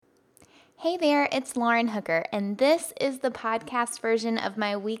Hey there, it's Lauren Hooker, and this is the podcast version of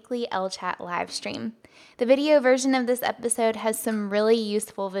my weekly LChat live stream. The video version of this episode has some really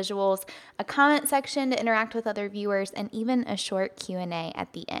useful visuals, a comment section to interact with other viewers, and even a short Q&A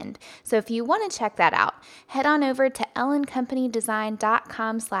at the end. So if you want to check that out, head on over to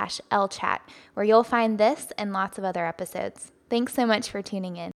ellencompanyddesign.com/LChat, where you'll find this and lots of other episodes. Thanks so much for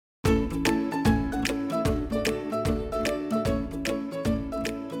tuning in.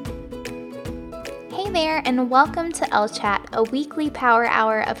 Hey there, and welcome to LChat, a weekly power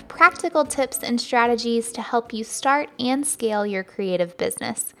hour of practical tips and strategies to help you start and scale your creative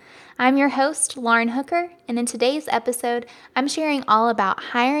business. I'm your host, Lauren Hooker, and in today's episode, I'm sharing all about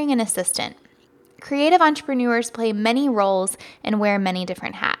hiring an assistant. Creative entrepreneurs play many roles and wear many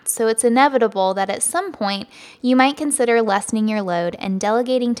different hats, so it's inevitable that at some point you might consider lessening your load and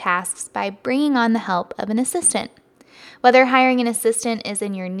delegating tasks by bringing on the help of an assistant. Whether hiring an assistant is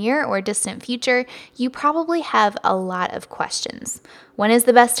in your near or distant future, you probably have a lot of questions. When is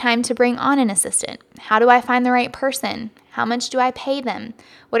the best time to bring on an assistant? How do I find the right person? How much do I pay them?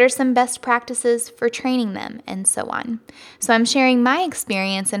 What are some best practices for training them? And so on. So I'm sharing my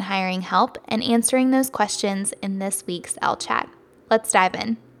experience in hiring help and answering those questions in this week's LChat. Let's dive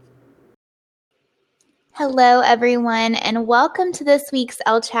in. Hello, everyone, and welcome to this week's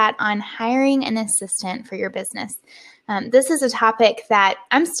LChat on hiring an assistant for your business. This is a topic that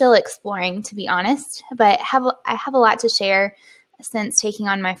I'm still exploring, to be honest, but I have a lot to share since taking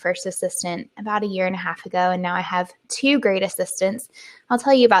on my first assistant about a year and a half ago, and now I have two great assistants. I'll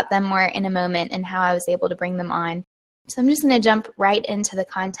tell you about them more in a moment and how I was able to bring them on. So I'm just going to jump right into the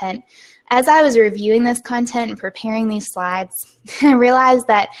content. As I was reviewing this content and preparing these slides, I realized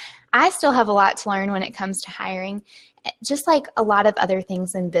that I still have a lot to learn when it comes to hiring. Just like a lot of other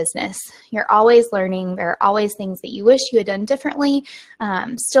things in business, you're always learning. There are always things that you wish you had done differently,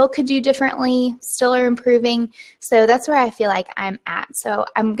 still could do differently, still are improving. So that's where I feel like I'm at. So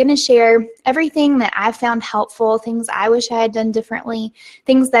I'm going to share everything that I've found helpful, things I wish I had done differently,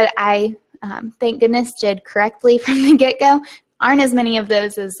 things that I, thank goodness, did correctly from the get-go. Aren't as many of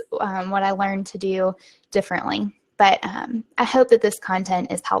those as what I learned to do differently. But I hope that this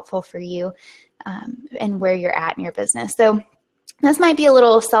content is helpful for you and where you're at in your business. So this might be a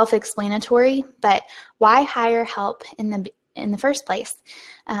little self-explanatory, but why hire help in the first place?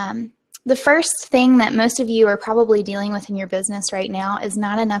 The first thing that most of you are probably dealing with in your business right now is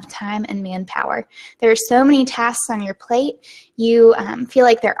not enough time and manpower. There are so many tasks on your plate. You feel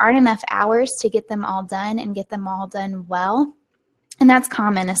like there aren't enough hours to get them all done and get them all done well. And that's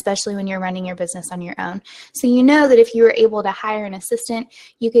common, especially when you're running your business on your own. So you know that if you were able to hire an assistant,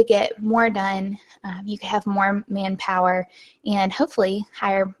 you could get more done, you could have more manpower, and hopefully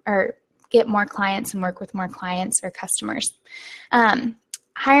hire or get more clients and work with more clients or customers.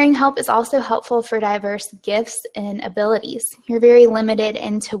 Hiring help is also helpful for diverse gifts and abilities. You're very limited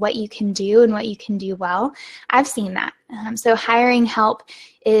into what you can do and what you can do well. I've seen that. So hiring help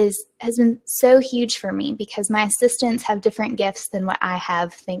has been so huge for me because my assistants have different gifts than what I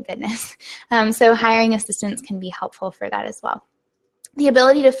have, thank goodness. So hiring assistants can be helpful for that as well. The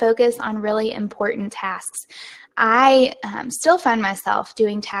ability to focus on really important tasks. I still find myself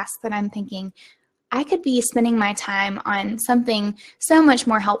doing tasks that I'm thinking, I could be spending my time on something so much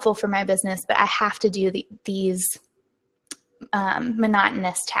more helpful for my business, but I have to do these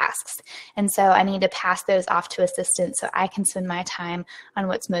monotonous tasks. And so I need to pass those off to assistants so I can spend my time on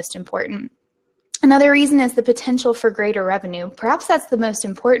what's most important. Another reason is the potential for greater revenue. Perhaps that's the most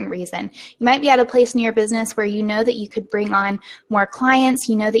important reason. You might be at a place in your business where you know that you could bring on more clients,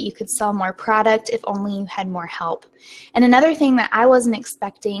 you know that you could sell more product if only you had more help. And another thing that I wasn't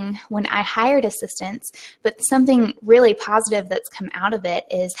expecting when I hired assistants, but something really positive that's come out of it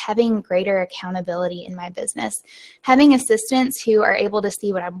is having greater accountability in my business. Having assistants who are able to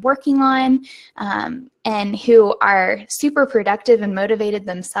see what I'm working on, and who are super productive and motivated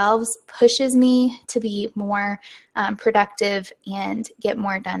themselves pushes me to be more productive and get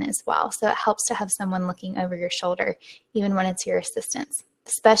more done as well. So it helps to have someone looking over your shoulder, even when it's your assistants,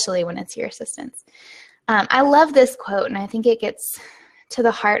 especially when it's your assistants. I love this quote, and I think it gets to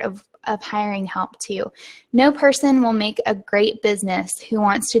the heart of hiring help too. No person will make a great business who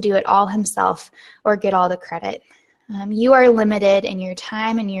wants to do it all himself or get all the credit. You are limited in your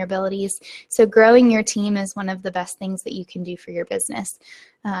time and your abilities, so growing your team is one of the best things that you can do for your business.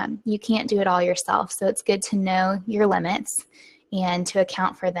 You can't do it all yourself, so it's good to know your limits and to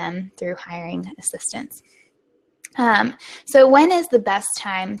account for them through hiring assistants. So when is the best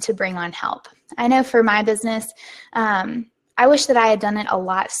time to bring on help? I know for my business, I wish that I had done it a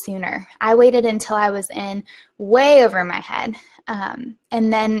lot sooner. I waited until I was in way over my head.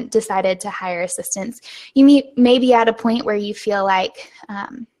 and then decided to hire assistants. You may be at a point where you feel like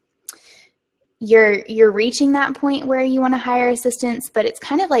you're reaching that point where you want to hire assistants, but it's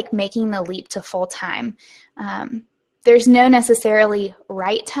kind of like making the leap to full time. There's no necessarily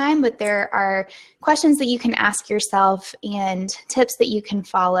right time, but there are questions that you can ask yourself and tips that you can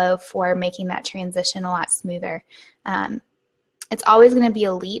follow for making that transition a lot smoother. It's always going to be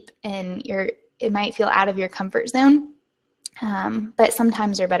a leap, and it might feel out of your comfort zone, but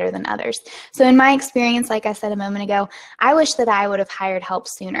sometimes they're better than others. So in my experience, like I said a moment ago, I wish that I would have hired help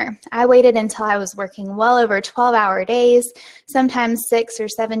sooner. I waited until I was working well over 12-hour days, sometimes 6 or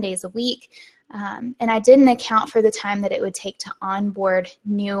 7 days a week. And I didn't account for the time that it would take to onboard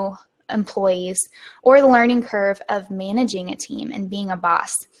new employees or the learning curve of managing a team and being a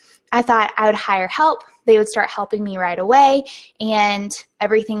boss. I thought I would hire help, they would start helping me right away, and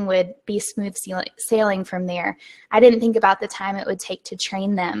everything would be smooth sailing from there. I didn't think about the time it would take to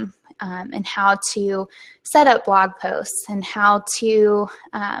train them and how to set up blog posts and how to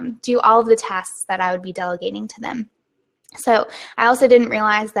do all of the tasks that I would be delegating to them. So I also didn't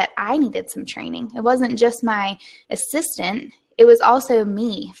realize that I needed some training. It wasn't just my assistant. It was also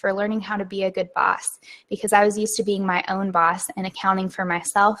me for learning how to be a good boss, because I was used to being my own boss and accounting for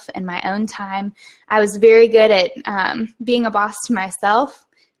myself and my own time. I was very good at being a boss to myself,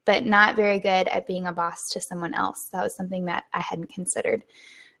 but not very good at being a boss to someone else. That was something that I hadn't considered.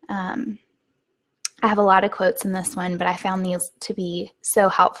 I have a lot of quotes in this one, but I found these to be so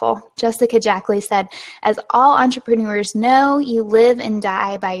helpful. Jessica Jackley said, "As all entrepreneurs know, you live and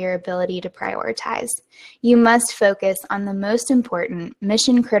die by your ability to prioritize. You must focus on the most important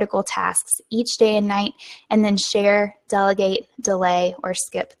mission-critical tasks each day and night, and then share, delegate, delay, or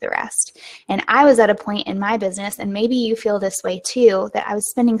skip the rest." And I was at a point in my business, and maybe you feel this way too, that I was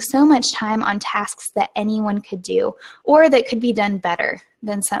spending so much time on tasks that anyone could do, or that could be done better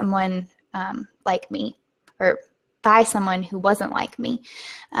than someone like me, or by someone who wasn't like me.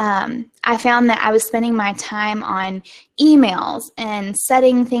 I found that I was spending my time on emails and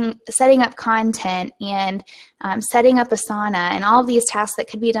setting up content and setting up Asana and all of these tasks that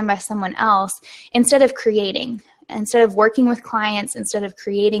could be done by someone else instead of creating. Instead of working with clients, instead of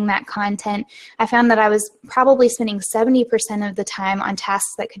creating that content, I found that I was probably spending 70% of the time on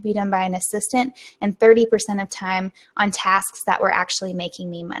tasks that could be done by an assistant and 30% of time on tasks that were actually making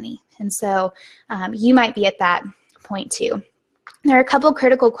me money. And so you might be at that point too. There are a couple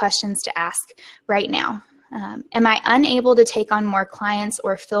critical questions to ask right now. Am I unable to take on more clients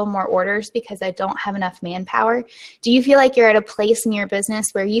or fill more orders because I don't have enough manpower? Do you feel like you're at a place in your business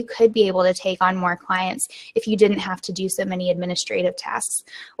where you could be able to take on more clients if you didn't have to do so many administrative tasks,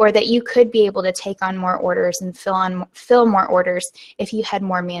 or that you could be able to take on more orders and fill more orders if you had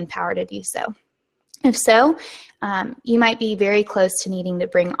more manpower to do so? If so, you might be very close to needing to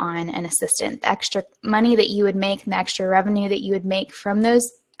bring on an assistant. The extra money that you would make and the extra revenue that you would make from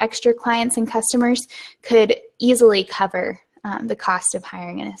those extra clients and customers could easily cover the cost of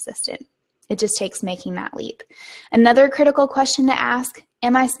hiring an assistant. It just takes making that leap. Another critical question to ask: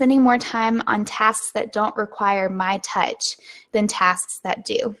 am I spending more time on tasks that don't require my touch than tasks that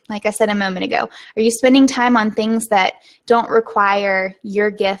do? Like I said a moment ago, are you spending time on things that don't require your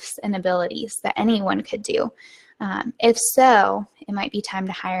gifts and abilities that anyone could do? If so, it might be time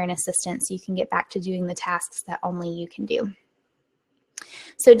to hire an assistant so you can get back to doing the tasks that only you can do.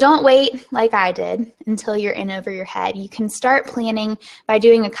 So don't wait like I did until you're in over your head. You can start planning by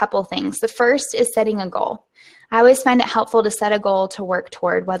doing a couple things. The first is setting a goal. I always find it helpful to set a goal to work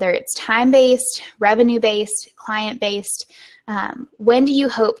toward, whether it's time-based, revenue-based, client-based. When do you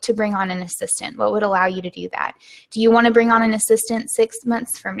hope to bring on an assistant? What would allow you to do that? Do you want to bring on an assistant 6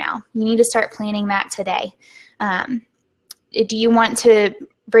 months from now? You need to start planning that today. Do you want to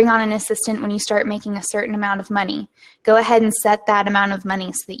bring on an assistant when you start making a certain amount of money? Go ahead and set that amount of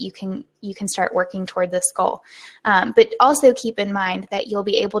money so that you can start working toward this goal. But also keep in mind that you'll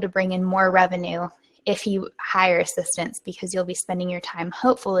be able to bring in more revenue if you hire assistants, because you'll be spending your time,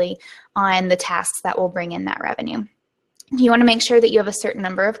 hopefully, on the tasks that will bring in that revenue. You want to make sure that you have a certain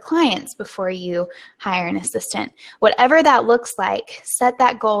number of clients before you hire an assistant. Whatever that looks like, set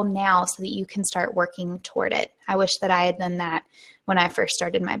that goal now so that you can start working toward it. I wish that I had done that when I first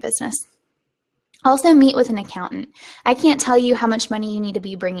started my business. Also, meet with an accountant. I can't tell you how much money you need to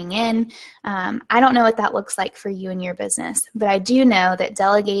be bringing in. I don't know what that looks like for you and your business, but I do know that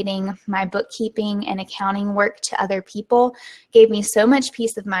delegating my bookkeeping and accounting work to other people gave me so much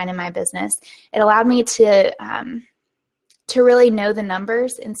peace of mind in my business. It allowed me to really know the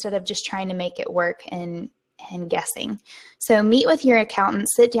numbers instead of just trying to make it work and guessing. So meet with your accountant,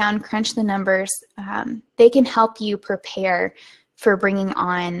 sit down, crunch the numbers. They can help you prepare for bringing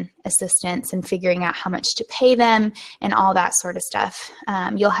on assistants and figuring out how much to pay them and all that sort of stuff.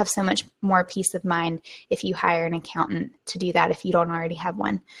 You'll have so much more peace of mind if you hire an accountant to do that if you don't already have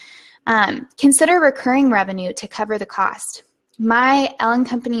one. Consider recurring revenue to cover the cost. My Ellen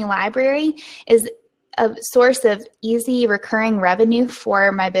Company library is a source of easy recurring revenue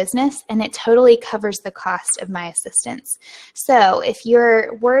for my business, and it totally covers the cost of my assistants. So if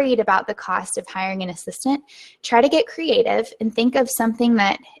you're worried about the cost of hiring an assistant, try to get creative and think of something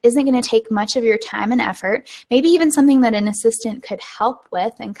that isn't going to take much of your time and effort, maybe even something that an assistant could help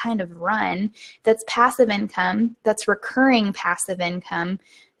with and kind of run, that's passive income, that's recurring passive income,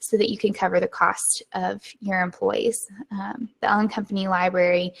 so that you can cover the cost of your employees. The Ellen Company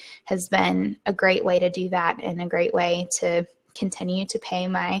library has been a great way to do that and a great way to continue to pay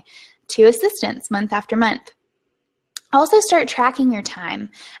my 2 assistants month after month. Also start tracking your time.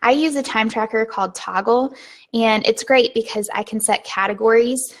 I use a time tracker called Toggl, and it's great because I can set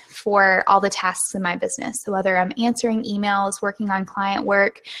categories for all the tasks in my business. So whether I'm answering emails, working on client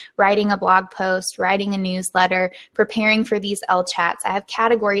work, writing a blog post, writing a newsletter, preparing for these LChats, I have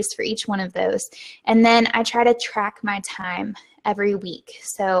categories for each one of those. And then I try to track my time every week.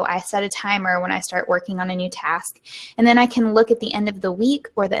 So I set a timer when I start working on a new task, and then I can look at the end of the week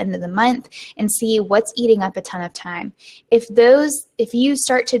or the end of the month and see what's eating up a ton of time. If you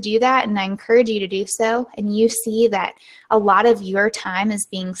start to do that, and I encourage you to do so, and you see that a lot of your time is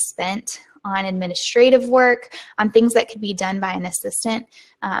being spent on administrative work, on things that could be done by an assistant,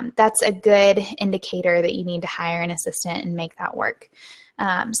 that's a good indicator that you need to hire an assistant and make that work.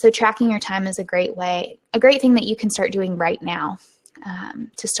 So tracking your time is a great thing that you can start doing right now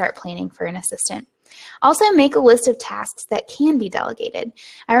to start planning for an assistant. Also, make a list of tasks that can be delegated.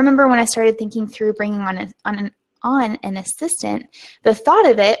 I remember when I started thinking through bringing on an assistant, the thought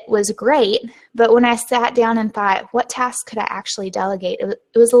of it was great, but when I sat down and thought, what tasks could I actually delegate?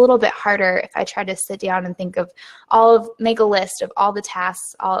 It was a little bit harder if I tried to sit down and think of make a list of all the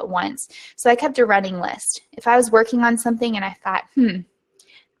tasks all at once. So I kept a running list. If I was working on something and I thought,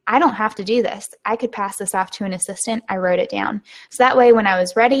 I don't have to do this, I could pass this off to an assistant, I wrote it down. So that way when I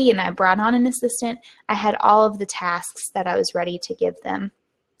was ready and I brought on an assistant, I had all of the tasks that I was ready to give them.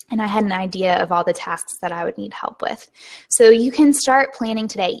 And I had an idea of all the tasks that I would need help with. So you can start planning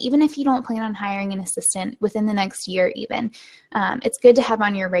today, even if you don't plan on hiring an assistant within the next year even. It's good to have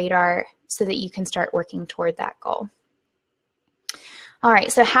on your radar so that you can start working toward that goal. All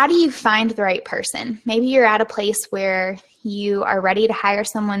right, so how do you find the right person? Maybe you're at a place where you are ready to hire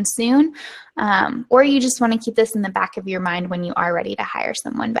someone soon, or you just want to keep this in the back of your mind when you are ready to hire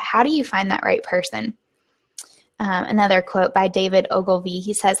someone. But how do you find that right person? Another quote by David Ogilvy,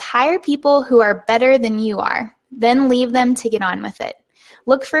 he says, "Hire people who are better than you are, then leave them to get on with it.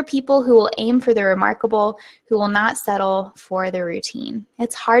 Look for people who will aim for the remarkable, who will not settle for the routine."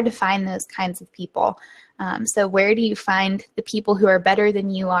 It's hard to find those kinds of people. So where do you find the people who are better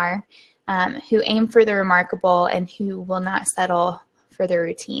than you are, who aim for the remarkable, and who will not settle for the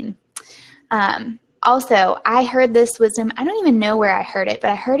routine? Also, I heard this wisdom, I don't even know where I heard it,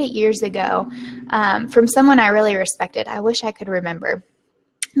 but I heard it years ago from someone I really respected. I wish I could remember.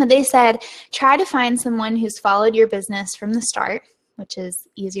 But they said, try to find someone who's followed your business from the start, which is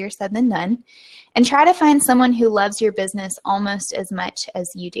easier said than done, and try to find someone who loves your business almost as much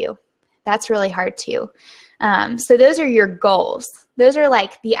as you do. That's really hard too. So those are your goals. Those are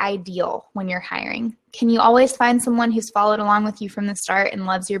like the ideal when you're hiring. Can you always find someone who's followed along with you from the start and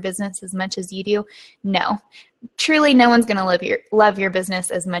loves your business as much as you do? No. Truly, no one's going to love your business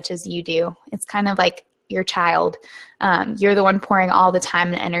as much as you do. It's kind of like your child. You're the one pouring all the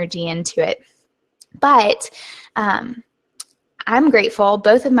time and energy into it. But I'm grateful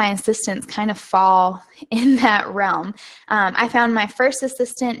both of my assistants kind of fall in that realm. I found my first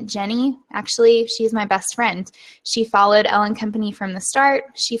assistant, Jenny. Actually, she's my best friend. She followed Ellen Company from the start.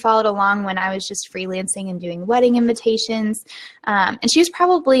 She followed along when I was just freelancing and doing wedding invitations. And she was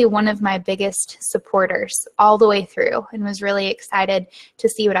probably one of my biggest supporters all the way through and was really excited to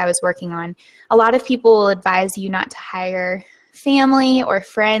see what I was working on. A lot of people will advise you not to hire family or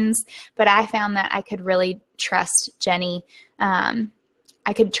friends, but I found that I could really trust Jenny.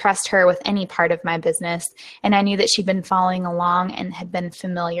 I could trust her with any part of my business, and I knew that she'd been following along and had been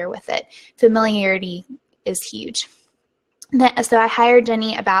familiar with it. Familiarity is huge. So I hired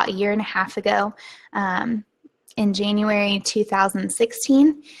Jenny about a year and a half ago in January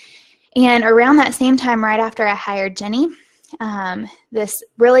 2016, and around that same time, right after I hired Jenny, this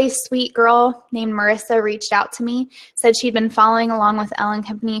really sweet girl named Marissa reached out to me, said she'd been following along with Ellen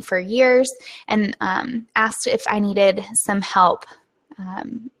Company for years, and asked if I needed some help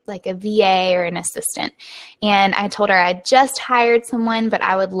like a VA or an assistant. And I told her I just hired someone, but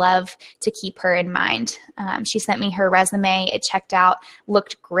I would love to keep her in mind. She sent me her resume. It checked out,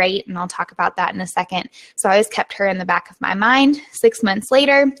 looked great, and I'll talk about that in a second. So I always kept her in the back of my mind. 6 months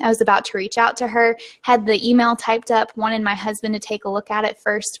later, I was about to reach out to her, had the email typed up, wanted my husband to take a look at it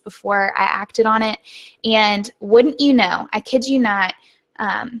first before I acted on it. And wouldn't you know, I kid you not,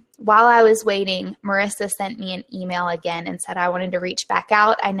 while I was waiting, Marissa sent me an email again and said, I wanted to reach back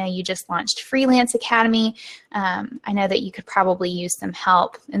out. I know you just launched Freelance Academy. I know that you could probably use some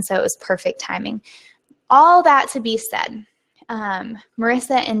help. And so it was perfect timing. All that to be said,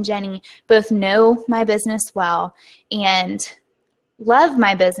 Marissa and Jenny both know my business well and love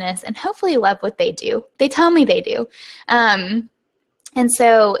my business and hopefully love what they do. They tell me they do. And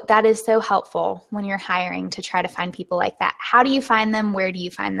so that is so helpful when you're hiring to try to find people like that. How do you find them? Where do you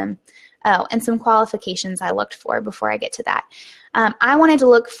find them? Oh, and some qualifications I looked for before I get to that. I wanted to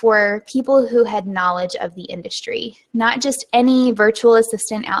look for people who had knowledge of the industry, not just any virtual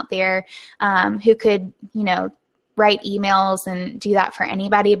assistant out there who could, write emails and do that for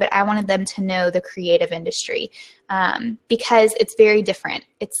anybody, but I wanted them to know the creative industry because it's very different.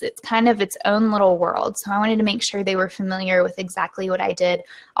 It's kind of its own little world. So I wanted to make sure they were familiar with exactly what I did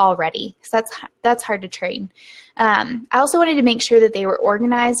already. So that's hard to train. I also wanted to make sure that they were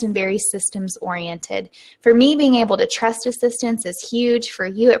organized and very systems oriented. For me, being able to trust assistants is huge. For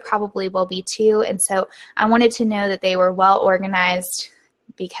you, it probably will be too. And so I wanted to know that they were well organized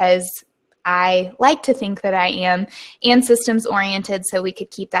because I like to think that I am, and systems oriented so we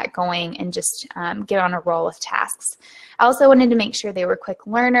could keep that going and just get on a roll with tasks. I also wanted to make sure they were quick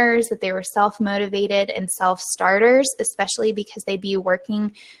learners, that they were self-motivated and self-starters, especially because they'd be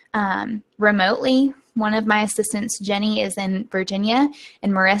working remotely. One of my assistants, Jenny, is in Virginia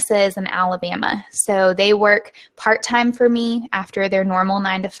and Marissa is in Alabama. So they work part-time for me after their normal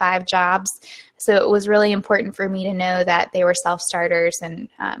 9-to-5 jobs. So it was really important for me to know that they were self-starters and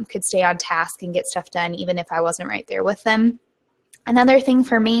could stay on task and get stuff done even if I wasn't right there with them. Another thing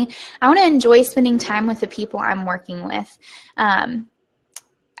for me, I want to enjoy spending time with the people I'm working with.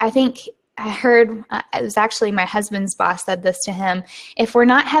 I think I heard, it was actually my husband's boss said this to him, if we're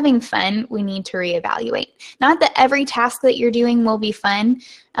not having fun, we need to reevaluate. Not that every task that you're doing will be fun,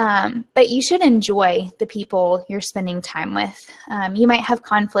 but you should enjoy the people you're spending time with. You might have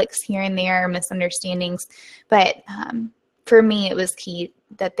conflicts here and there, misunderstandings, but for me, it was key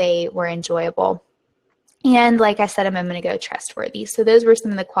that they were enjoyable. And like I said a moment ago, trustworthy. So those were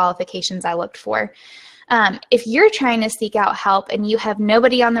some of the qualifications I looked for. If you're trying to seek out help and you have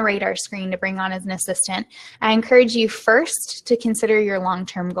nobody on the radar screen to bring on as an assistant, I encourage you first to consider your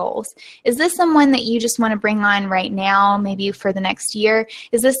long-term goals. Is this someone that you just want to bring on right now, maybe for the next year?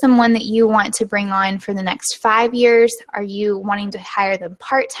 Is this someone that you want to bring on for the next 5 years? Are you wanting to hire them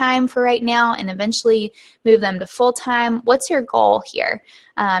part-time for right now and eventually move them to full-time? What's your goal here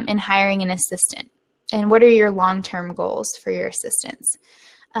in hiring an assistant? And what are your long-term goals for your assistants?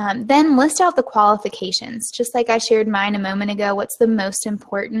 Then list out the qualifications. Just like I shared mine a moment ago, what's the most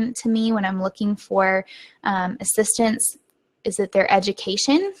important to me when I'm looking for assistants? Is it their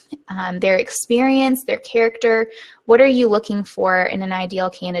education, their experience, their character? What are you looking for in an ideal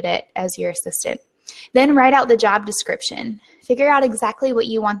candidate as your assistant? Then write out the job description. Figure out exactly what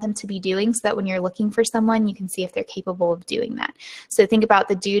you want them to be doing so that when you're looking for someone, you can see if they're capable of doing that. So think about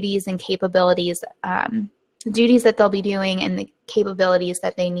the duties and capabilities, the duties that they'll be doing and the capabilities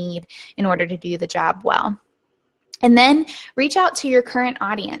that they need in order to do the job well. And then reach out to your current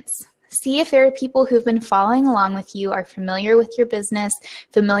audience. See if there are people who've been following along with you, are familiar with your business,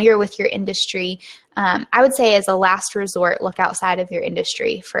 familiar with your industry. I would say as a last resort, look outside of your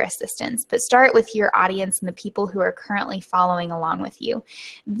industry for assistance, but start with your audience and the people who are currently following along with you.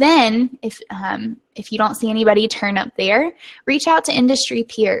 Then if you don't see anybody turn up there, reach out to industry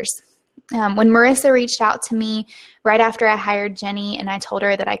peers. When Marissa reached out to me right after I hired Jenny and I told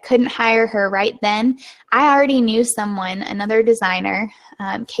her that I couldn't hire her right then, I already knew someone, another designer,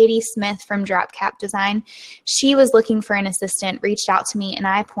 Katie Smith from Dropcap Design. She was looking for an assistant, reached out to me, and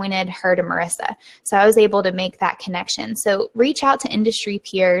I pointed her to Marissa. So I was able to make that connection. So reach out to industry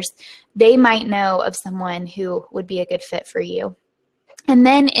peers. They might know of someone who would be a good fit for you. And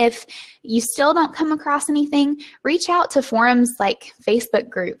then if you still don't come across anything, reach out to forums like Facebook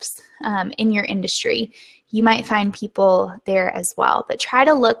groups in your industry. You might find people there as well, but try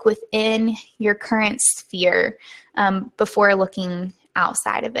to look within your current sphere before looking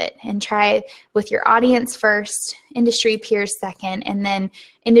outside of it, and try with your audience first, industry peers second, and then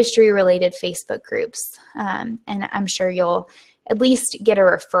industry related Facebook groups. And I'm sure you'll at least get a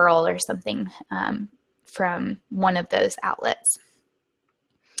referral or something from one of those outlets.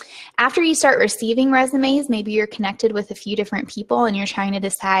 After you start receiving resumes, maybe you're connected with a few different people and you're trying to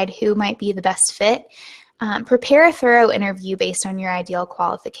decide who might be the best fit. Prepare a thorough interview based on your ideal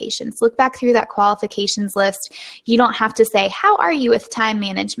qualifications. Look back through that qualifications list. You don't have to say, how are you with time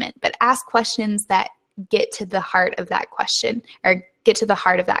management? But ask questions that get to the heart of that question or get to the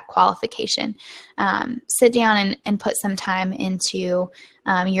heart of that qualification. Sit down and put some time into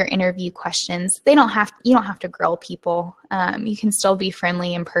your interview questions. You don't have to grill people. You can still be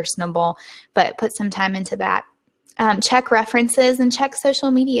friendly and personable, but put some time into that. Check references and check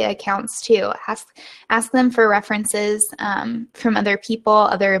social media accounts too. Ask them for references from other people,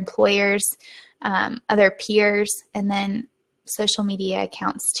 other employers, other peers, and then social media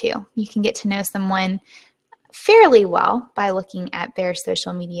accounts too. You can get to know someone fairly well by looking at their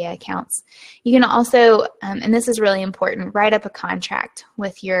social media accounts. You can also, and this is really important, write up a contract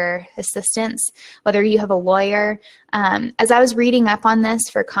with your assistants, whether you have a lawyer. As I was reading up on this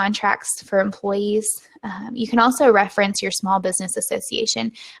for contracts for employees, you can also reference your small business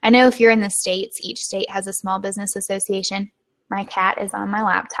association. I know if you're in the States, each state has a small business association. My cat is on my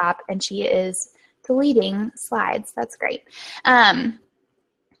laptop and she is deleting slides. That's great. Let's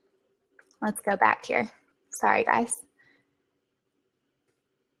go back here. Sorry, guys.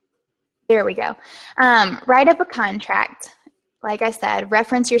 There we go. Write up a contract. Like I said,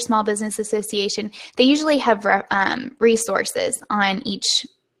 reference your small business association. They usually have resources on each.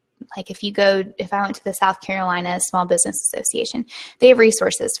 Like if I went to the South Carolina Small Business Association, they have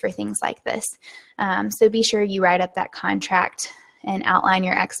resources for things like this. So be sure you write up that contract and outline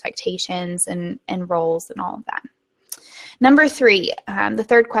your expectations and roles and all of that. Number 3, the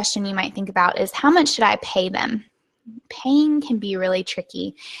third question you might think about is, how much should I pay them? Paying can be really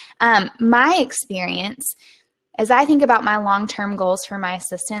tricky. My experience, as I think about my long-term goals for my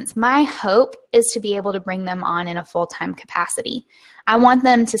assistants, my hope is to be able to bring them on in a full-time capacity. I want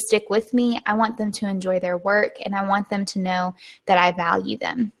them to stick with me. I want them to enjoy their work, and I want them to know that I value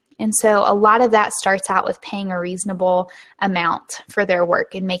them. And so a lot of that starts out with paying a reasonable amount for their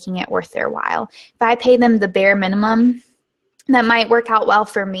work and making it worth their while. If I pay them the bare minimum, that might work out well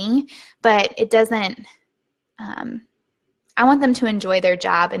for me, but it doesn't. I want them to enjoy their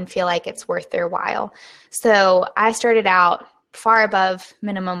job and feel like it's worth their while. So I started out far above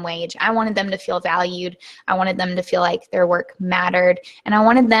minimum wage. I wanted them to feel valued. I wanted them to feel like their work mattered, and I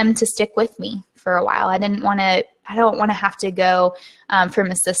wanted them to stick with me for a while. I don't want to have to go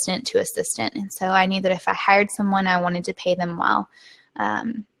from assistant to assistant. And so I knew that if I hired someone, I wanted to pay them well.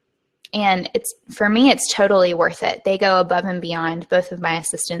 And for me, it's totally worth it. They go above and beyond. Both of my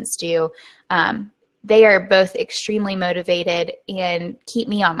assistants do. They are both extremely motivated and keep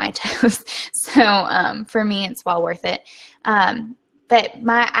me on my toes. So for me, it's well worth it. But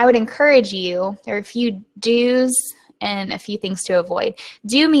I would encourage you, there are a few do's and a few things to avoid.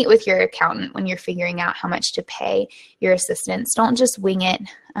 Do meet with your accountant when you're figuring out how much to pay your assistants. Don't just wing it,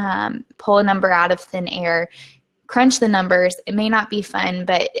 pull a number out of thin air. Crunch the numbers. It may not be fun,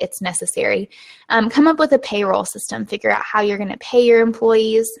 but it's necessary. Come up with a payroll system. Figure out how you're going to pay your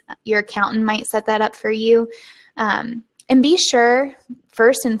employees. Your accountant might set that up for you. And be sure,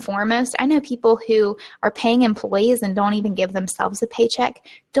 first and foremost, I know people who are paying employees and don't even give themselves a paycheck.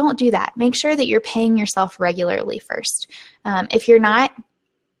 Don't do that. Make sure that you're paying yourself regularly first. If you're not,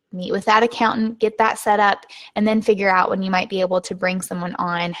 meet with that accountant, get that set up, and then figure out when you might be able to bring someone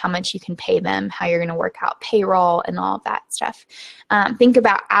on, how much you can pay them, how you're going to work out payroll and all of that stuff. Think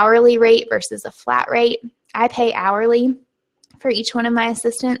about hourly rate versus a flat rate. I pay hourly for each one of my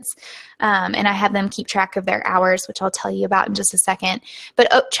assistants, and I have them keep track of their hours, which I'll tell you about in just a second.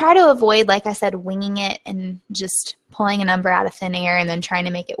 But try to avoid, like I said, winging it and just pulling a number out of thin air and then trying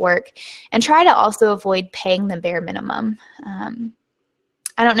to make it work. And try to also avoid paying the bare minimum.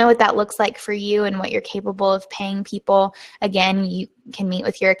 I don't know what that looks like for you and what you're capable of paying people. Again, you can meet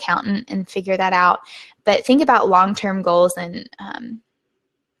with your accountant and figure that out. But think about long-term goals and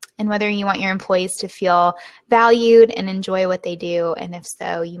whether you want your employees to feel valued and enjoy what they do. And if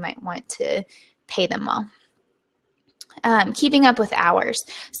so, you might want to pay them well. Keeping up with hours.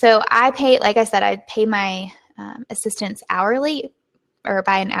 So I pay my assistants hourly, or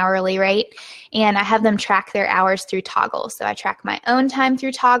by an hourly rate, and I have them track their hours through Toggl. So I track my own time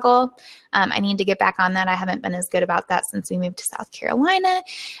through Toggl. I need to get back on that. I haven't been as good about that since we moved to South Carolina.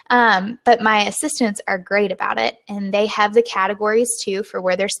 But my assistants are great about it, and they have the categories too for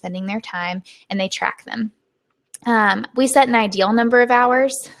where they're spending their time, and they track them. We set an ideal number of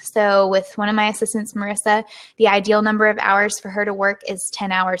hours. So with one of my assistants, Marissa, the ideal number of hours for her to work is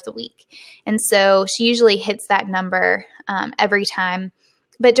 10 hours a week. And so she usually hits that number every time.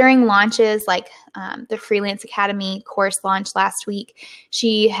 But during launches, like the Freelance Academy course launch last week,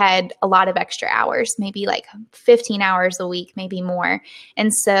 she had a lot of extra hours, maybe like 15 hours a week, maybe more.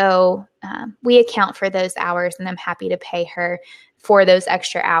 And so we account for those hours, and I'm happy to pay her for those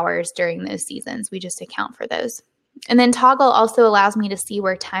extra hours during those seasons. We just account for those. And then Toggl also allows me to see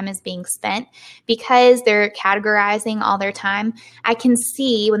where time is being spent. Because they're categorizing all their time, I can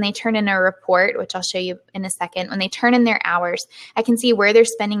see when they turn in a report, which I'll show you in a second, when they turn in their hours, I can see where they're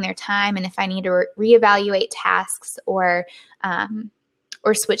spending their time and if I need to reevaluate tasks or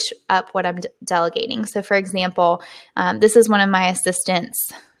switch up what I'm delegating. So for example, this is one of my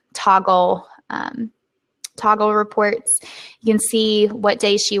assistants' Toggl reports. You can see what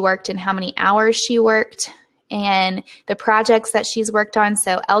days she worked and how many hours she worked, and the projects that she's worked on.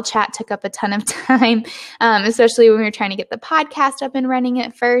 So LChat took up a ton of time, especially when we were trying to get the podcast up and running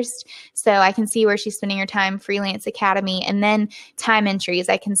at first. So I can see where she's spending her time, Freelance Academy, and then time entries.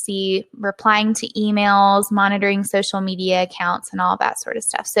 I can see replying to emails, monitoring social media accounts, and all that sort of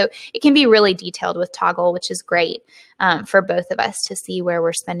stuff. So it can be really detailed with Toggl, which is great for both of us to see where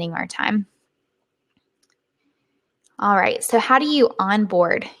we're spending our time. All right, so how do you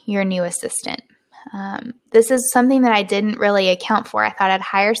onboard your new assistant? This is something that I didn't really account for. I thought I'd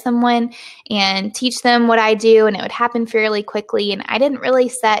hire someone and teach them what I do, and it would happen fairly quickly. And I didn't really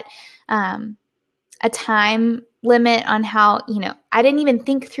set a time limit on how, I didn't even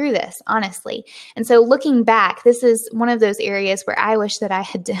think through this, honestly. And so looking back, this is one of those areas where I wish that I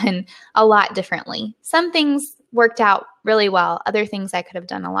had done a lot differently. Some things worked out really well. Other things I could have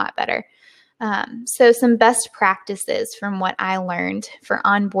done a lot better. So some best practices from what I learned for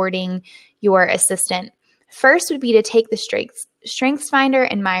onboarding your assistant. First would be to take the StrengthsFinder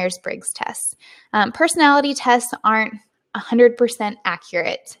and Myers-Briggs tests. Personality tests aren't 100%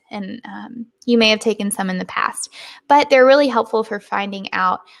 accurate, and you may have taken some in the past, but they're really helpful for finding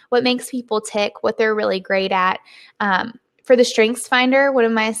out what makes people tick, what they're really great at. For the StrengthsFinder, one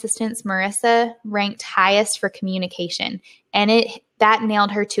of my assistants, Marissa, ranked highest for communication, and that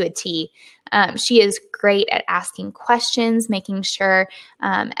nailed her to a T. She is great at asking questions, making sure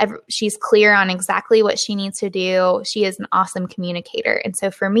she's clear on exactly what she needs to do. She is an awesome communicator. And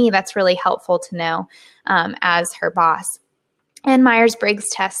so for me, that's really helpful to know as her boss. And Myers-Briggs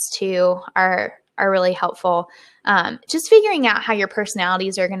tests too are really helpful. Just figuring out how your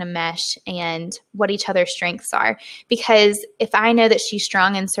personalities are going to mesh and what each other's strengths are. Because if I know that she's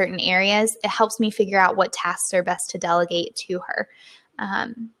strong in certain areas, it helps me figure out what tasks are best to delegate to her.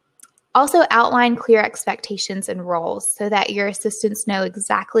 Also outline clear expectations and roles so that your assistants know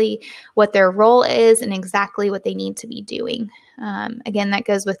exactly what their role is and exactly what they need to be doing. Again, that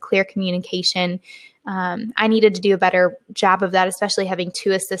goes with clear communication. I needed to do a better job of that, especially having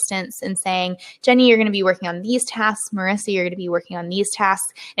two assistants and saying, Jenny, you're going to be working on these tasks. Marissa, you're going to be working on these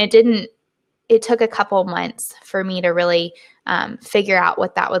tasks. And it took a couple months for me to really figure out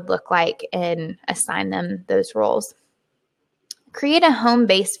what that would look like and assign them those roles. Create a home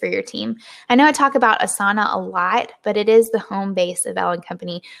base for your team. I know I talk about Asana a lot, but it is the home base of Ellen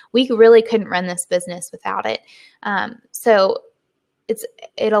Company. We really couldn't run this business without it. So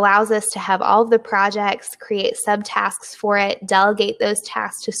it allows us to have all of the projects, create subtasks for it, delegate those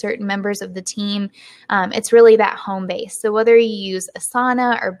tasks to certain members of the team. It's really that home base. So whether you use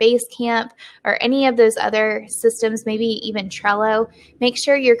Asana or Basecamp or any of those other systems, maybe even Trello, make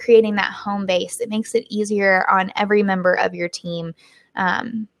sure you're creating that home base. It makes it easier on every member of your team.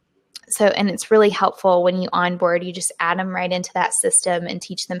 And it's really helpful when you onboard, you just add them right into that system and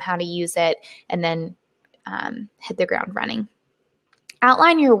teach them how to use it and then hit the ground running.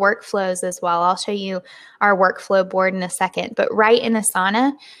 Outline your workflows as well. I'll show you our workflow board in a second, but right in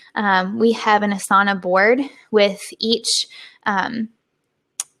Asana, we have an Asana board with each workflow.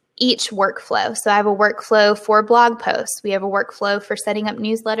 So I have a workflow for blog posts. We have a workflow for setting up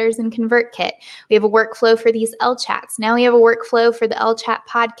newsletters in ConvertKit. We have a workflow for these LChats. Now we have a workflow for the LChat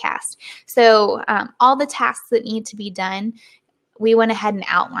podcast. So all the tasks that need to be done, we went ahead and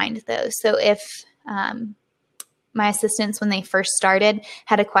outlined those. So if my assistants, when they first started,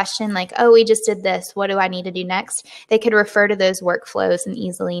 had a question like, oh, we just did this, what do I need to do next? They could refer to those workflows and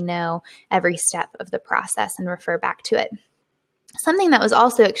easily know every step of the process and refer back to it. Something that was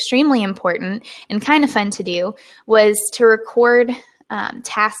also extremely important and kind of fun to do was to record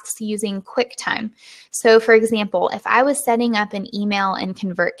tasks using QuickTime. So for example, if I was setting up an email in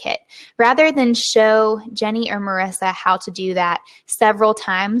ConvertKit, rather than show Jenny or Marissa how to do that several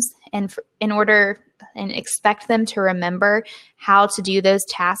times and expect them to remember how to do those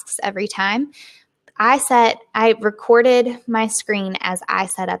tasks every time, I recorded my screen as I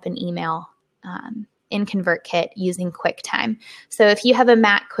set up an email in ConvertKit using QuickTime. So if you have a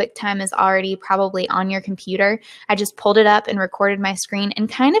Mac, QuickTime is already probably on your computer. I just pulled it up and recorded my screen and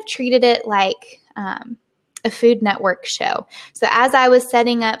kind of treated it like a Food Network show. So as I was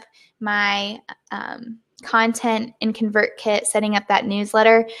setting up my content in ConvertKit, setting up that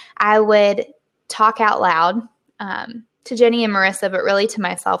newsletter, I would talk out loud to Jenny and Marissa, but really to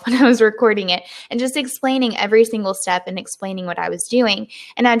myself when I was recording it, and just explaining every single step and explaining what I was doing.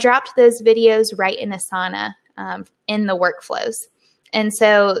 And I dropped those videos right in Asana in the workflows. And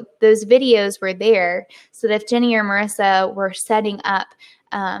so those videos were there so that if Jenny or Marissa were setting up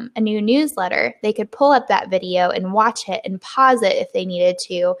a new newsletter, they could pull up that video and watch it and pause it if they needed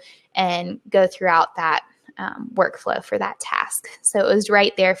to and go throughout that workflow for that task. So it was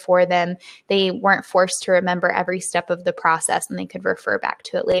right there for them. They weren't forced to remember every step of the process and they could refer back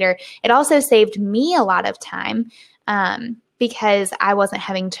to it later. It also saved me a lot of time because I wasn't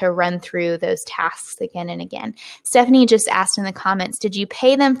having to run through those tasks again and again. Stephanie just asked in the comments, did you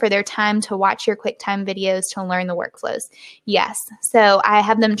pay them for their time to watch your QuickTime videos to learn the workflows? Yes. So I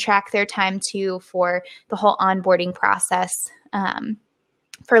have them track their time too for the whole onboarding process.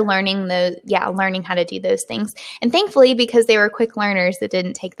 For learning how to do those things. And thankfully, because they were quick learners, it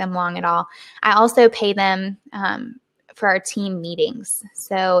didn't take them long at all. I also pay them for our team meetings.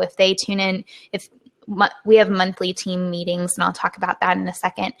 So if they tune in, we have monthly team meetings, and I'll talk about that in a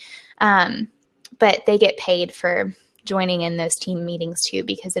second. But they get paid for joining in those team meetings too,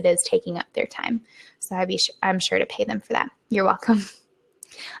 because it is taking up their time. So I'm sure to pay them for that. You're welcome.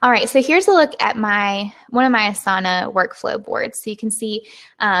 All right, so here's a look at one of my Asana workflow boards. So you can see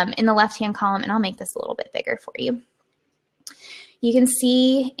in the left-hand column, and I'll make this a little bit bigger for you. You can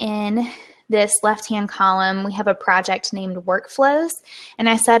see in this left-hand column, we have a project named Workflows, and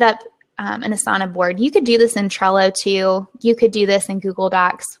I set up an Asana board. You could do this in Trello too. You could do this in Google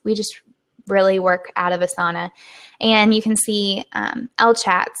Docs. We just really work out of Asana. And you can see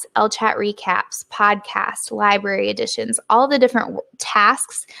LChats, LChat recaps, podcast, library editions, all the different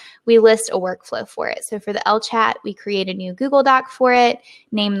tasks. We list a workflow for it. So for the LChat, we create a new Google Doc for it,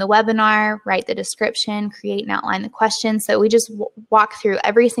 name the webinar, write the description, create and outline the questions. So we just walk through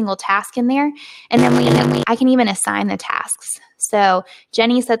every single task in there. And then I can even assign the tasks. So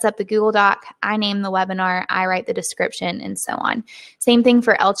Jenny sets up the Google Doc, I name the webinar, I write the description, and so on. Same thing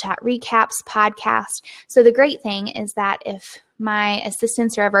for LChat recaps, podcast. So the great thing is that if my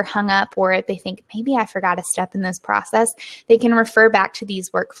assistants are ever hung up or if they think maybe I forgot a step in this process, they can refer back to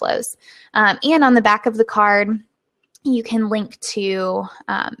these workflows. And on the back of the card, you can link to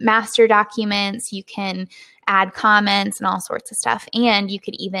master documents, you can add comments and all sorts of stuff. And you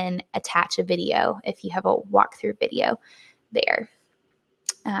could even attach a video if you have a walkthrough video there.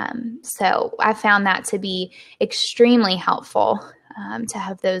 So I found that to be extremely helpful to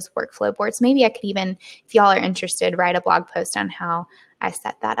have those workflow boards. Maybe I could even, if y'all are interested, write a blog post on how I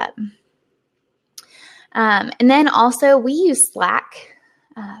set that up. And then also we use Slack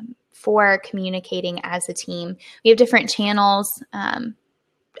for communicating as a team. We have different channels,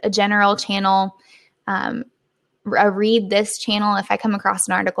 a general channel, a read this channel. If I come across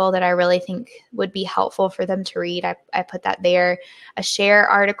an article that I really think would be helpful for them to read, I put that there. A share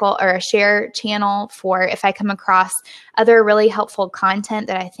article or a share channel for if I come across other really helpful content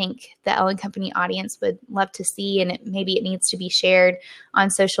that I think the Ellen Company audience would love to see, and maybe it needs to be shared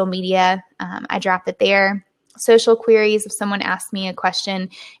on social media. I drop it there. Social queries, if someone asks me a question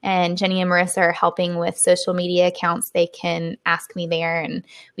and Jenny and Marissa are helping with social media accounts, they can ask me there and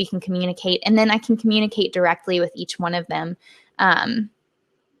we can communicate. And then I can communicate directly with each one of them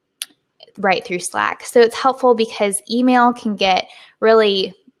right through Slack. So it's helpful because email can get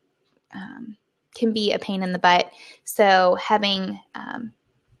really, can be a pain in the butt. So having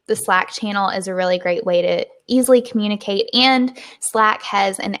the Slack channel is a really great way to easily communicate, and Slack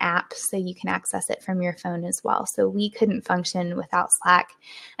has an app so you can access it from your phone as well. So we couldn't function without Slack.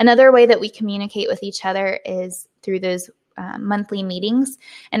 Another way that we communicate with each other is through those monthly meetings,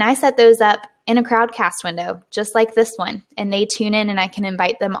 and I set those up in a Crowdcast window, just like this one, and they tune in and I can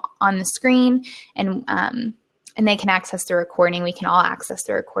invite them on the screen and they can access the recording. We can all access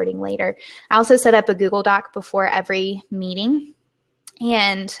the recording later. I also set up a Google Doc before every meeting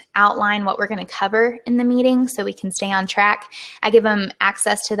and outline what we're going to cover in the meeting so we can stay on track. I give them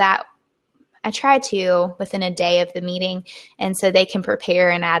access to that. I try to within a day of the meeting, and so they can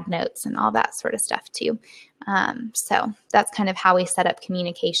prepare and add notes and all that sort of stuff too. So that's kind of how we set up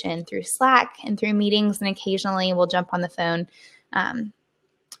communication through Slack and through meetings, and occasionally we'll jump on the phone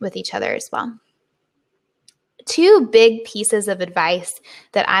with each other as well. Two big pieces of advice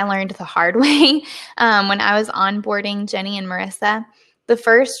that I learned the hard way when I was onboarding Jenny and Marissa The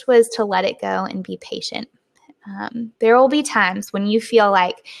first was to let it go and be patient. There will be times when you feel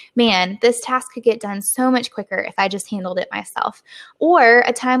like, man, this task could get done so much quicker if I just handled it myself. Or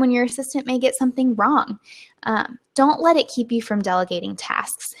a time when your assistant may get something wrong. Don't let it keep you from delegating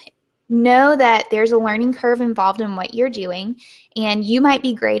tasks. Know that there's a learning curve involved in what you're doing, and you might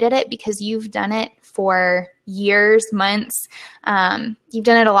be great at it because you've done it for years, months. You've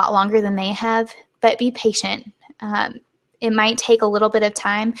done it a lot longer than they have, but be patient. It might take a little bit of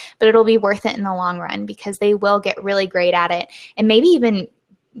time, but it'll be worth it in the long run because they will get really great at it and maybe even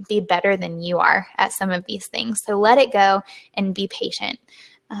be better than you are at some of these things. So let it go and be patient.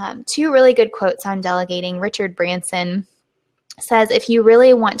 Two really good quotes on delegating. Richard Branson says, if you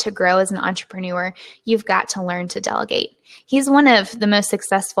really want to grow as an entrepreneur, you've got to learn to delegate. He's one of the most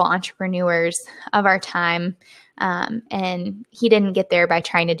successful entrepreneurs of our time. And he didn't get there by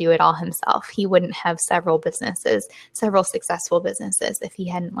trying to do it all himself. He wouldn't have several successful businesses if he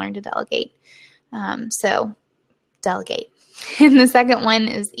hadn't learned to delegate. So delegate. And the second one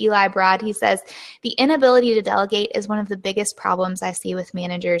is Eli Broad. He says, the inability to delegate is one of the biggest problems I see with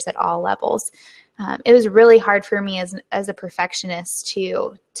managers at all levels. It was really hard for me as a perfectionist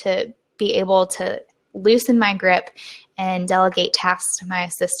to be able to loosen my grip and delegate tasks to my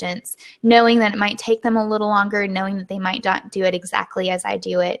assistants, knowing that it might take them a little longer, knowing that they might not do it exactly as I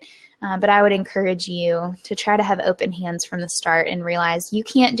do it. But I would encourage you to try to have open hands from the start and realize you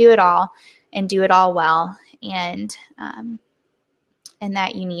can't do it all and do it all well, and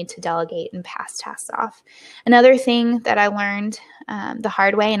that you need to delegate and pass tasks off. Another thing that I learned the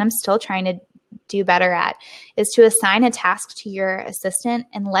hard way, and I'm still trying to do better at, is to assign a task to your assistant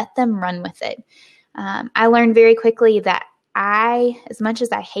and let them run with it. I learned very quickly that as much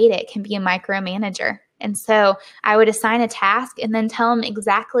as I hate it, can be a micromanager. And so I would assign a task and then tell them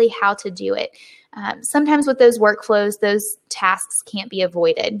exactly how to do it. Sometimes with those workflows, those tasks can't be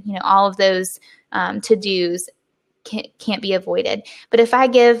avoided. All of those to-dos can't be avoided. But if I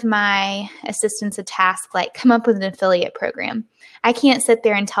give my assistants a task like come up with an affiliate program, I can't sit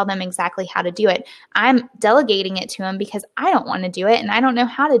there and tell them exactly how to do it. I'm delegating it to them because I don't want to do it and I don't know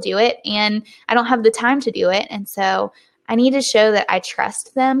how to do it and I don't have the time to do it. And so I need to show that I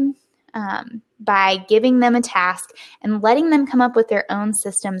trust them by giving them a task and letting them come up with their own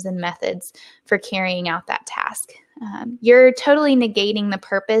systems and methods for carrying out that task. You're totally negating the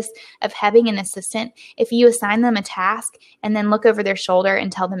purpose of having an assistant if you assign them a task and then look over their shoulder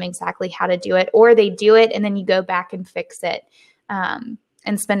and tell them exactly how to do it, or they do it and then you go back and fix it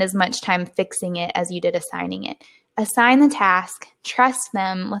and spend as much time fixing it as you did assigning it. Assign the task, trust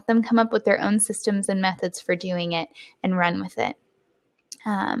them, let them come up with their own systems and methods for doing it, and run with it.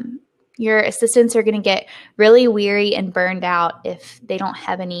 Your assistants are going to get really weary and burned out if they don't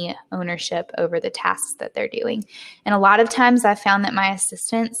have any ownership over the tasks that they're doing. And a lot of times I've found that my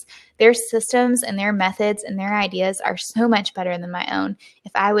assistants, their systems and their methods and their ideas are so much better than my own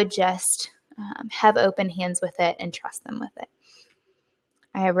if I would just have open hands with it and trust them with it.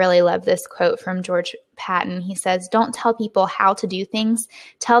 I really love this quote from George Patton. He says, don't tell people how to do things.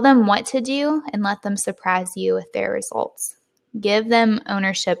 Tell them what to do and let them surprise you with their results. Give them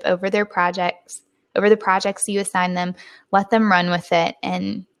ownership over their projects, over the projects you assign them. Let them run with it,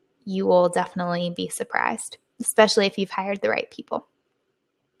 and you will definitely be surprised, especially if you've hired the right people.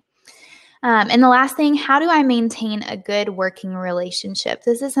 And the last thing, how do I maintain a good working relationship?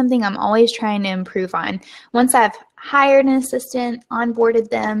 This is something I'm always trying to improve on. Once I've hired an assistant, onboarded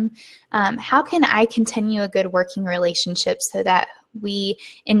them, how can I continue a good working relationship so that we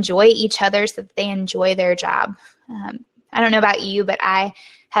enjoy each other, so that they enjoy their job? I don't know about you, but I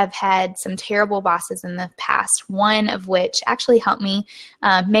have had some terrible bosses in the past, one of which actually helped me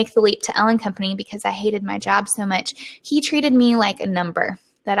make the leap to Ellen Company because I hated my job so much. He treated me like a number,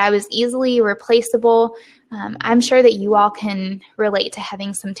 that I was easily replaceable. I'm sure that you all can relate to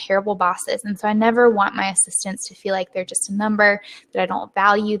having some terrible bosses, and so I never want my assistants to feel like they're just a number, that I don't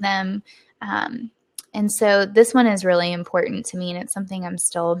value them. And so this one is really important to me, and it's something I'm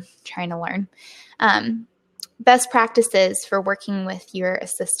still trying to learn. Best practices for working with your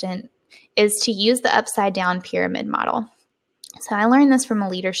assistant is to use the upside down pyramid model. So I learned this from a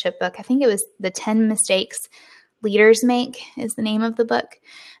leadership book. I think it was The 10 Mistakes Leaders Make is the name of the book.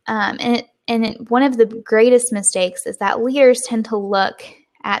 One of the greatest mistakes is that leaders tend to look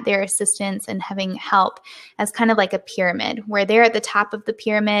at their assistants and having help as kind of like a pyramid, where they're at the top of the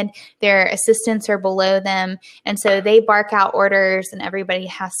pyramid, their assistants are below them, and so they bark out orders and everybody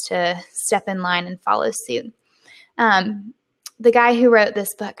has to step in line and follow suit. The guy who wrote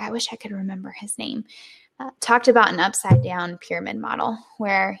this book, I wish I could remember his name, talked about an upside down pyramid model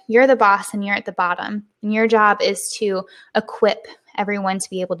where you're the boss and you're at the bottom, and your job is to equip everyone to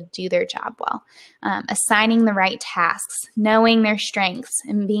be able to do their job well. Assigning the right tasks, knowing their strengths,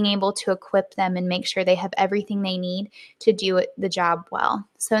 and being able to equip them and make sure they have everything they need to do the job well.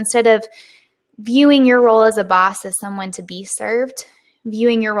 So instead of viewing your role as a boss as someone to be served,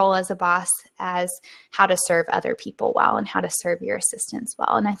 viewing your role as a boss as how to serve other people well and how to serve your assistants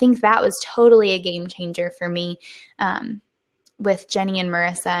well. And I think that was totally a game changer for me with Jenny and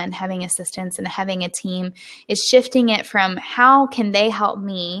Marissa and having assistants and having a team, is shifting it from how can they help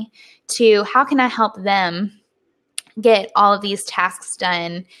me to how can I help them get all of these tasks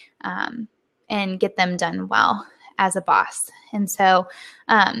done and get them done well as a boss. And so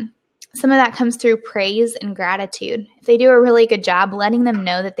some of that comes through praise and gratitude. If they do a really good job, letting them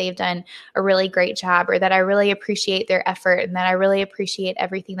know that they've done a really great job, or that I really appreciate their effort and that I really appreciate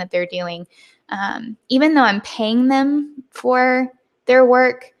everything that they're doing. Even though I'm paying them for their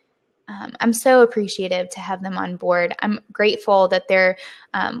work, I'm so appreciative to have them on board. I'm grateful that they're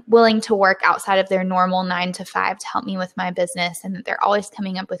willing to work outside of their normal 9 to 5 to help me with my business, and that they're always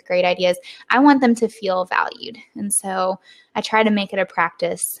coming up with great ideas. I want them to feel valued. And so I try to make it a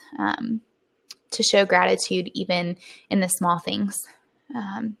practice to show gratitude even in the small things,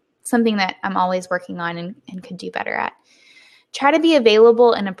 something that I'm always working on and could do better at. Try to be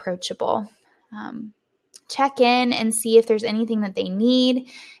available and approachable. Check in and see if there's anything that they need,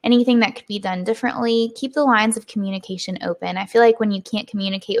 anything that could be done differently. Keep the lines of communication open. I feel like when you can't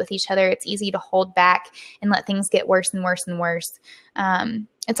communicate with each other, it's easy to hold back and let things get worse and worse and worse.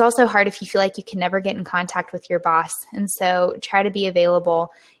 It's also hard if you feel like you can never get in contact with your boss. And so try to be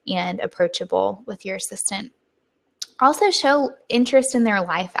available and approachable with your assistant. Also show interest in their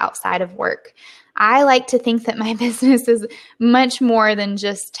life outside of work. I like to think that my business is much more than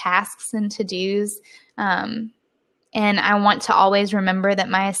just tasks and to-dos. And I want to always remember that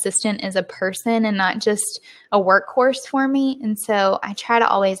my assistant is a person and not just a workhorse for me. And so I try to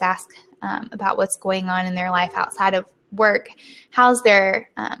always ask about what's going on in their life outside of work. How's their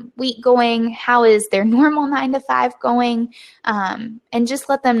week going? How is their normal 9 to 5 going? And just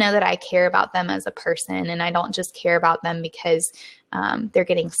let them know that I care about them as a person, and I don't just care about them because they're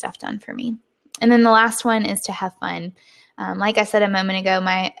getting stuff done for me. And then the last one is to have fun. Like I said a moment ago,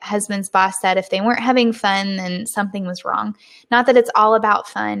 my husband's boss said if they weren't having fun, then something was wrong. Not that it's all about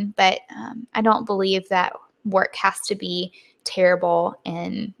fun, but I don't believe that work has to be terrible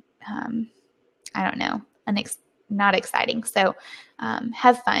and, I don't know, not exciting. So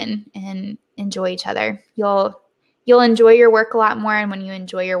have fun and enjoy each other. You'll enjoy your work a lot more, and when you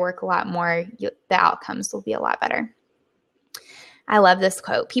enjoy your work a lot more, the outcomes will be a lot better. I love this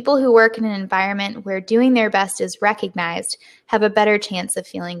quote. People who work in an environment where doing their best is recognized have a better chance of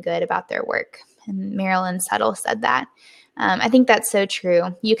feeling good about their work. And Marilyn Settle said that. I think that's so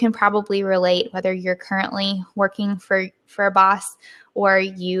true. You can probably relate whether you're currently working for a boss or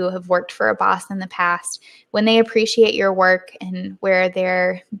you have worked for a boss in the past. When they appreciate your work and where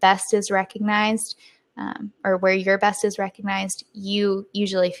their best is recognized, or where your best is recognized, you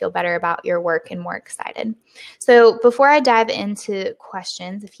usually feel better about your work and more excited. So before I dive into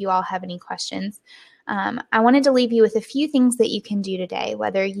questions, if you all have any questions, I wanted to leave you with a few things that you can do today,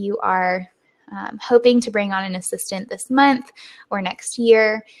 whether you are hoping to bring on an assistant this month or next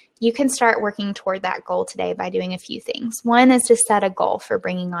year. You can start working toward that goal today by doing a few things. One is to set a goal for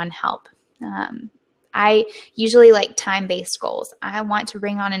bringing on help. I usually like time-based goals. I want to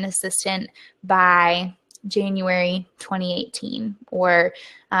bring on an assistant by January 2018 or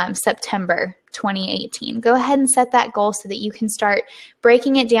September 2018. Go ahead and set that goal so that you can start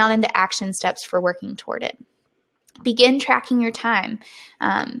breaking it down into action steps for working toward it. Begin tracking your time.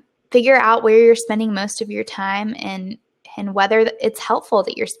 Figure out where you're spending most of your time and whether it's helpful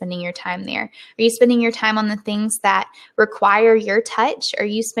that you're spending your time there. Are you spending your time on the things that require your touch? Or are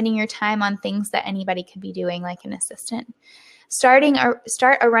you spending your time on things that anybody could be doing, like an assistant? Start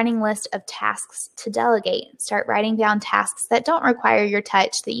a running list of tasks to delegate. Start writing down tasks that don't require your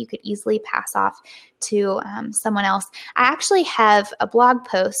touch that you could easily pass off to someone else. I actually have a blog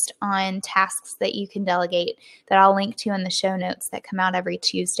post on tasks that you can delegate that I'll link to in the show notes that come out every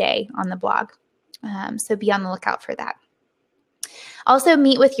Tuesday on the blog. So be on the lookout for that. Also,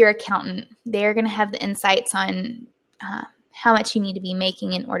 meet with your accountant. They're going to have the insights on how much you need to be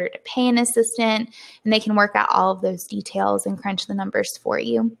making in order to pay an assistant, and they can work out all of those details and crunch the numbers for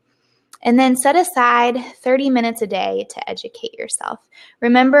you. And then set aside 30 minutes a day to educate yourself.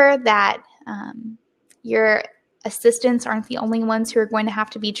 Remember that your assistants aren't the only ones who are going to have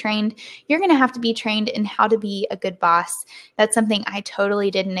to be trained. You're going to have to be trained in how to be a good boss. That's something I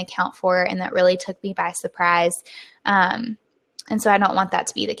totally didn't account for, and that really took me by surprise. And so I don't want that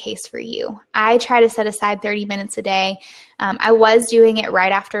to be the case for you. I try to set aside 30 minutes a day. I was doing it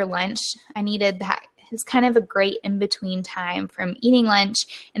right after lunch. I needed that. It's kind of a great in-between time from eating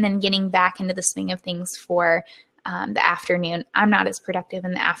lunch and then getting back into the swing of things for the afternoon. I'm not as productive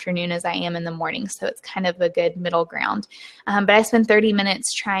in the afternoon as I am in the morning, so it's kind of a good middle ground. But I spend 30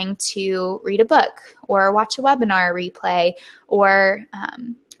 minutes trying to read a book or watch a webinar replay or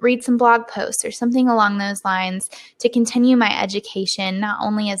read some blog posts or something along those lines to continue my education, not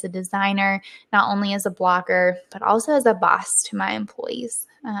only as a designer, not only as a blogger, but also as a boss to my employees.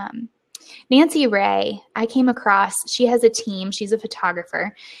 Nancy Ray, I came across, she has a team, she's a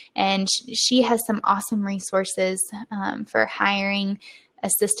photographer, and she has some awesome resources for hiring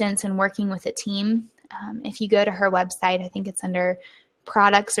assistants and working with a team. If you go to her website, I think it's under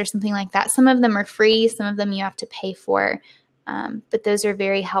products or something like that. Some of them are free, some of them you have to pay for, but those are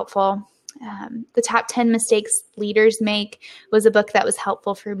very helpful. The Top 10 Mistakes Leaders Make was a book that was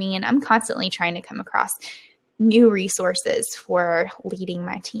helpful for me, and I'm constantly trying to come across new resources for leading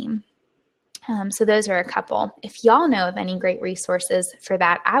my team. So those are a couple. If y'all know of any great resources for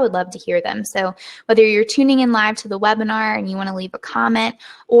that, I would love to hear them. So whether you're tuning in live to the webinar and you want to leave a comment,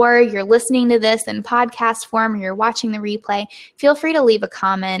 or you're listening to this in podcast form, or you're watching the replay, feel free to leave a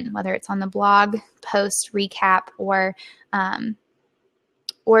comment, whether it's on the blog post recap or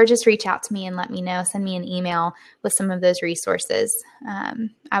just reach out to me and let me know. Send me an email with some of those resources.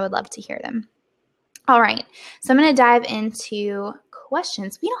 I would love to hear them. All right, so I'm going to dive into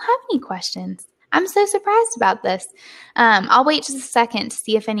questions. We don't have any questions. I'm so surprised about this. I'll wait just a second to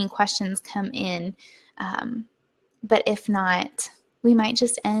see if any questions come in. But if not, we might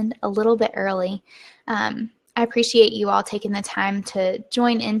just end a little bit early. I appreciate you all taking the time to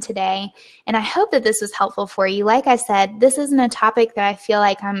join in today, and I hope that this was helpful for you. Like I said, this isn't a topic that I feel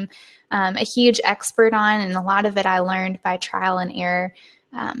like I'm a huge expert on, and a lot of it I learned by trial and error.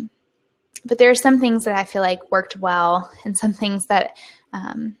 But there are some things that I feel like worked well, and some things that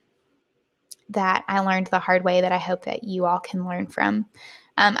that I learned the hard way that I hope that you all can learn from.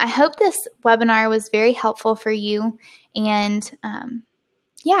 I hope this webinar was very helpful for you, and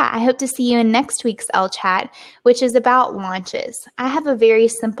I hope to see you in next week's LChat, which is about launches. I have a very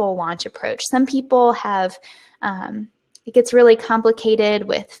simple launch approach. Some people have it gets really complicated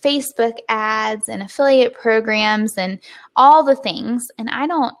with Facebook ads and affiliate programs and all the things, and I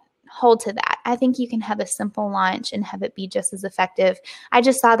don't hold to that. I think you can have a simple launch and have it be just as effective. I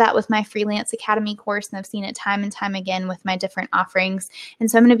just saw that with my Freelance Academy course, and I've seen it time and time again with my different offerings. And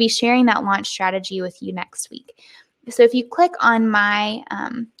so I'm going to be sharing that launch strategy with you next week. So if you click on my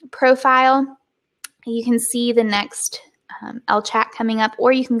profile, you can see the next LChat coming up,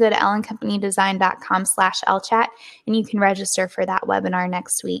 or you can go to ellencompanydesign.com/LChat and you can register for that webinar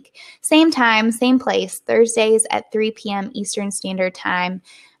next week. Same time, same place, Thursdays at 3 p.m. Eastern Standard Time.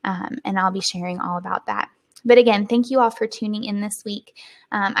 And I'll be sharing all about that. But again, thank you all for tuning in this week.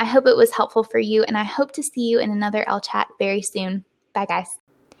 I hope it was helpful for you, and I hope to see you in another LChat very soon. Bye, guys.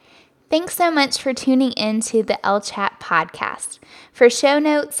 Thanks so much for tuning in to the LChat podcast. For show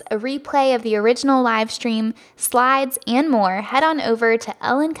notes, a replay of the original live stream, slides, and more, head on over to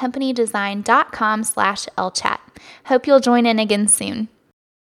ellencompanydesign.com/LChat. Hope you'll join in again soon.